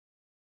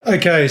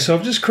Okay, so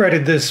I've just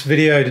created this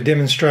video to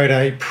demonstrate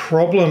a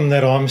problem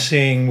that I'm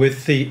seeing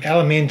with the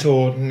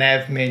Elementor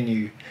Nav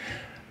menu.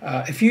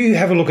 If you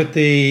have a look at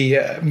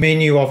the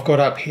menu I've got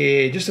up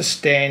here, just a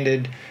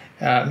standard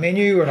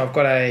menu, and I've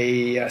got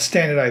a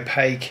standard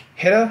opaque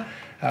header.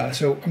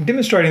 So I'm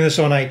demonstrating this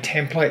on a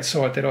template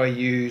site that I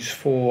use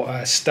for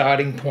a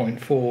starting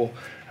point for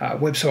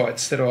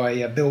websites that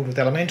I build with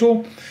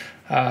Elementor.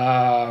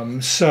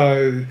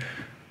 So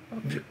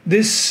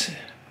this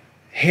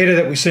header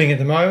that we're seeing at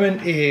the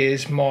moment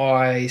is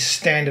my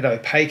standard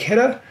opaque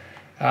header.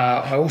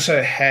 I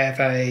also have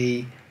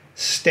a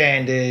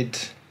standard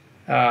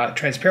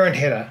transparent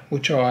header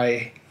which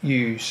I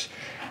use.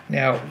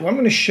 Now what I'm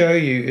going to show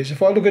you is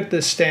if I look at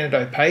the standard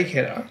opaque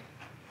header,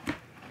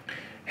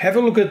 have a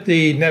look at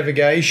the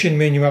navigation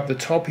menu up the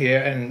top here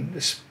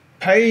and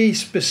pay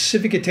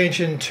specific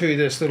attention to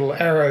this little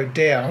arrow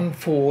down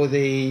for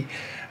the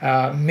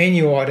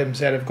menu items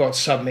that have got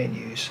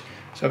submenus.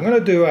 So I'm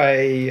going to do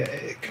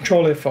a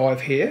Control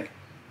F5 here,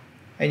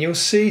 and you'll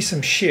see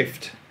some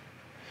shift.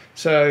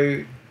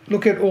 So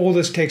look at all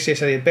this text here,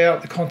 so the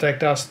about, the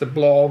contact us, the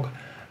blog.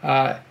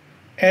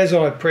 As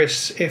I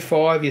press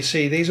F5, you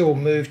see these all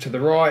move to the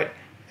right,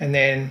 and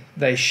then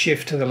they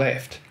shift to the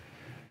left.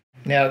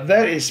 Now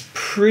that is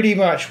pretty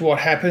much what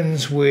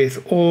happens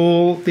with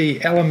all the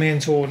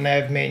Elementor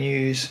Nav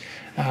menus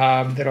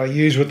that I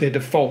use with their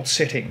default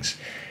settings.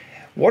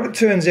 What it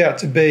turns out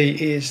to be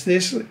is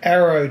this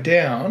arrow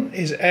down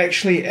is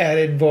actually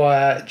added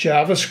via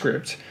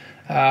JavaScript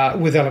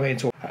with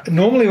Elementor.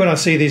 Normally when I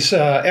see these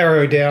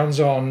arrow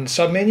downs on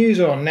submenus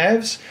or on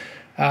navs,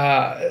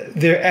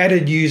 they're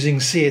added using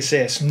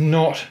CSS,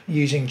 not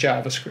using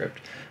JavaScript.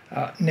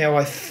 Now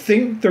I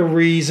think the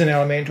reason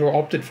Elementor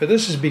opted for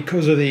this is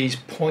because of these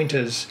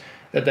pointers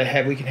that they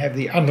have. We can have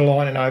the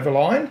underline and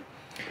overline.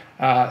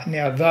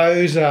 Now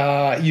those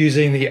are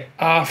using the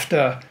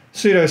after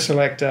pseudo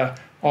selector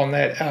on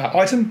that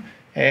item,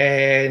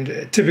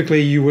 and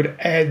typically you would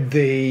add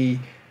the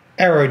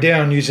arrow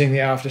down using the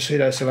after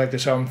pseudo selector,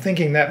 so I'm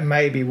thinking that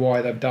may be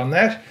why they've done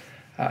that.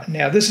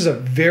 Now this is a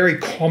very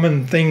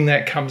common thing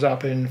that comes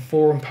up in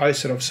forum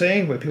posts that I've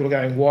seen where people are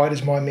going, why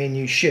does my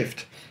menu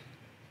shift?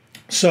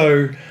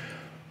 So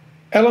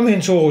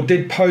Elementor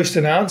did post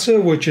an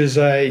answer which is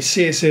a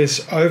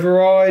CSS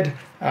override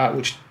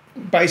which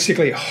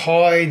basically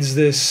hides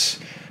this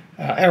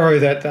arrow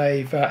that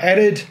they've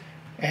added,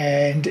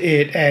 and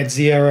it adds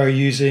the arrow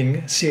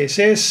using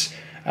CSS.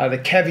 The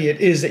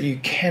caveat is that you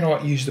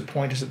cannot use the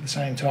pointers at the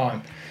same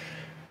time.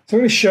 So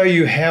I'm going to show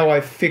you how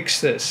I fix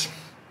this.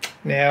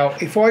 Now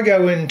if I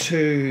go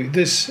into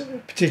this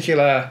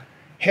particular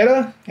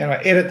header and I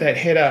edit that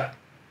header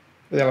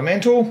with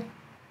Elementor,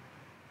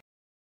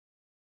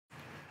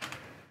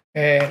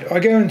 and I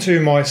go into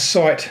my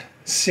site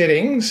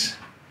settings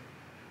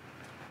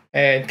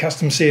and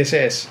custom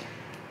CSS.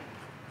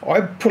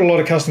 I put a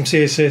lot of custom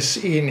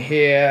CSS in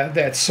here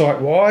that's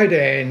site-wide,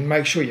 and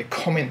make sure you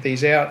comment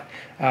these out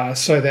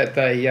so that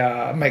they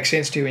make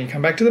sense to you when you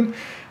come back to them.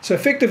 So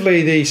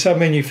effectively the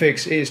submenu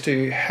fix is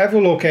to have a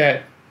look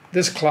at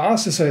this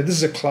class. So this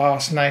is a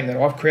class name that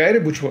I've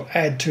created which will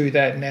add to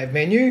that nav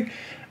menu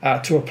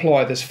to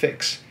apply this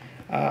fix.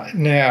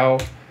 Now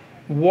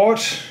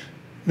what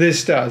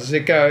this does,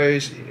 it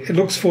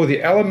looks for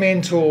the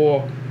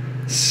Elementor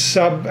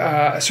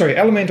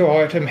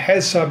Elementor item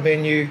has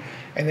submenu,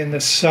 and then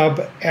the sub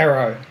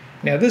arrow.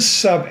 Now this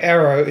sub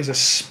arrow is a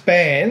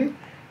span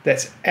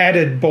that's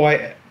added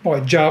by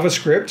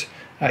JavaScript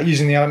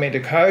using the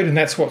Elementor code, and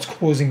that's what's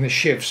causing the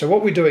shift. So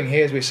what we're doing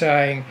here is we're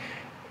saying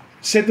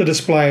set the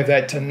display of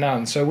that to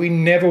none. So we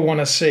never want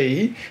to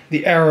see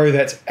the arrow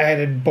that's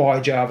added by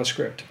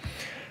JavaScript.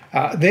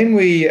 Then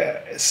we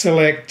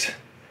select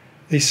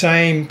the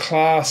same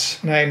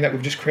class name that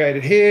we've just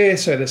created here,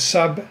 so the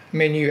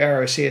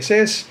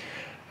sub-menu-arrow-css.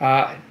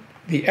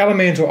 The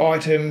Elementor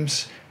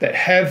items that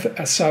have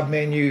a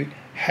submenu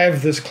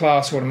have this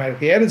class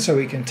automatically added, so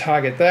we can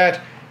target that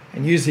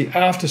and use the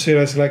after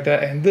pseudo selector.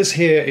 And this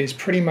here is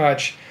pretty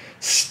much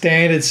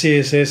standard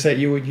CSS that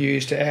you would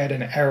use to add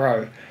an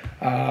arrow.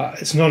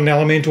 It's not an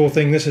Elementor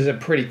thing. This is a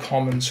pretty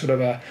common sort of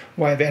a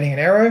way of adding an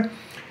arrow.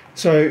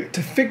 So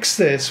to fix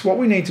this, what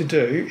we need to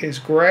do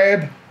is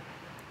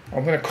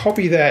I'm going to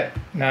copy that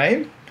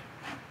name,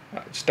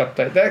 just update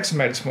that because I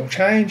made a small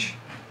change.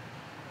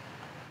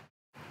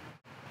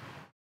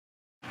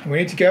 We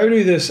need to go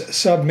to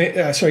this go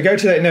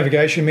to that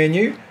navigation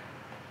menu,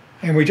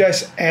 and we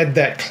just add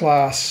that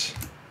class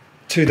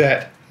to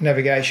that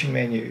navigation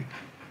menu.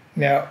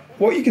 Now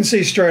what you can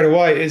see straight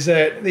away is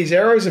that these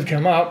arrows have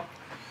come up,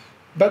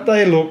 but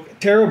they look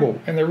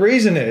terrible, and the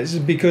reason is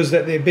because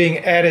that they're being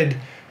added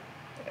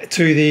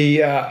to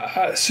the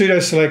pseudo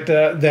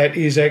selector that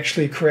is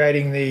actually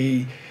creating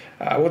the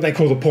what they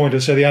call the pointer,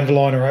 so the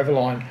underline or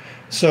overline.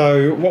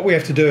 So what we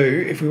have to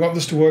do if we want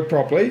this to work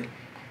properly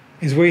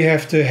is we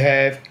have to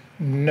have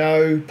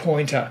no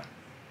pointer.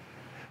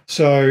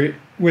 So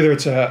whether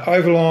it's a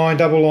overline,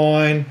 double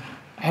line,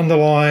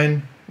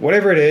 underline,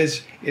 whatever it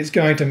is, it's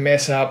going to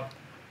mess up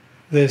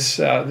this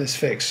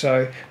fix.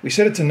 So we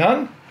set it to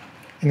none.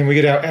 and then we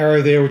get our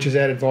arrow there, which is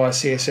added via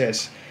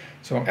CSS.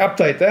 So I'll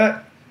update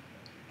that.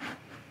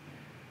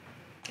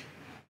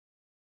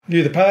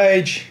 View the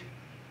page.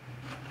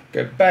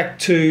 Go back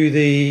to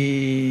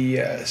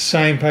the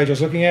same page I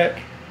was looking at.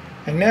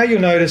 And now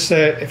you'll notice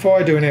that if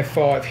I do an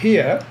F5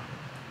 here,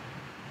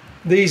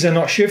 these are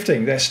not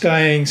shifting. They're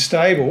staying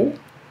stable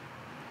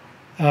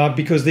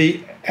because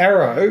the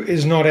arrow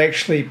is not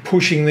actually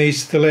pushing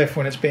these to the left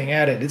when it's being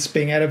added. It's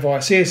being added via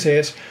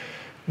CSS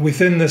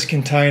within this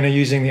container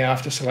using the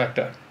after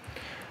selector.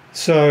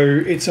 So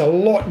it's a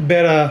lot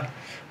better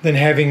than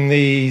having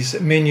these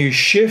menus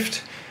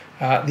shift.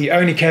 The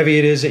only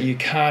caveat is that you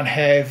can't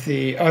have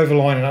the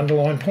overline and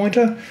underline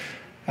pointer.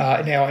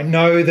 Now I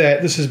know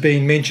that this has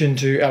been mentioned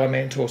to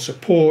Elementor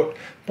support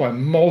by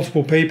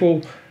multiple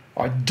people.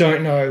 I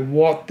don't know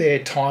what their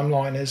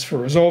timeline is for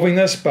resolving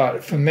this,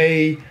 but for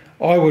me,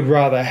 I would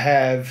rather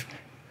have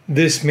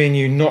this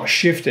menu not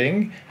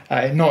shifting,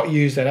 not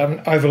use that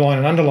overline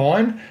and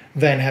underline,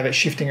 than have it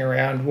shifting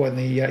around when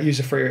the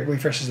user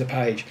refreshes the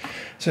page.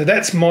 So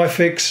that's my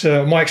fix,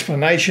 my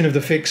explanation of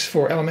the fix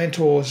for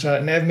Elementor's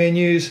nav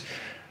menus.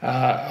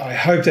 I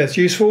hope that's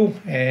useful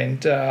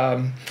and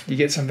you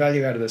get some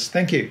value out of this.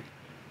 Thank you.